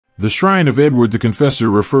The Shrine of Edward the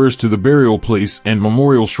Confessor refers to the burial place and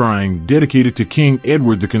memorial shrine dedicated to King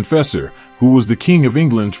Edward the Confessor, who was the King of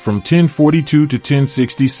England from 1042 to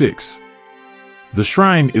 1066. The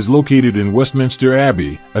shrine is located in Westminster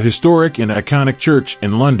Abbey, a historic and iconic church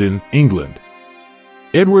in London, England.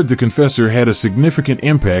 Edward the Confessor had a significant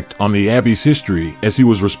impact on the Abbey's history as he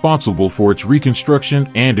was responsible for its reconstruction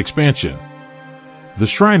and expansion. The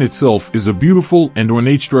shrine itself is a beautiful and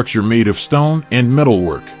ornate structure made of stone and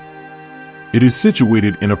metalwork. It is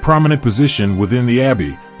situated in a prominent position within the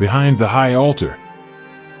abbey, behind the high altar.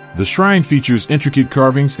 The shrine features intricate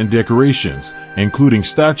carvings and decorations, including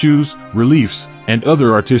statues, reliefs, and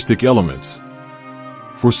other artistic elements.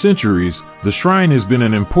 For centuries, the shrine has been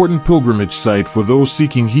an important pilgrimage site for those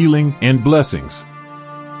seeking healing and blessings.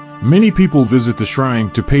 Many people visit the shrine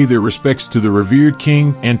to pay their respects to the revered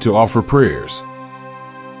king and to offer prayers.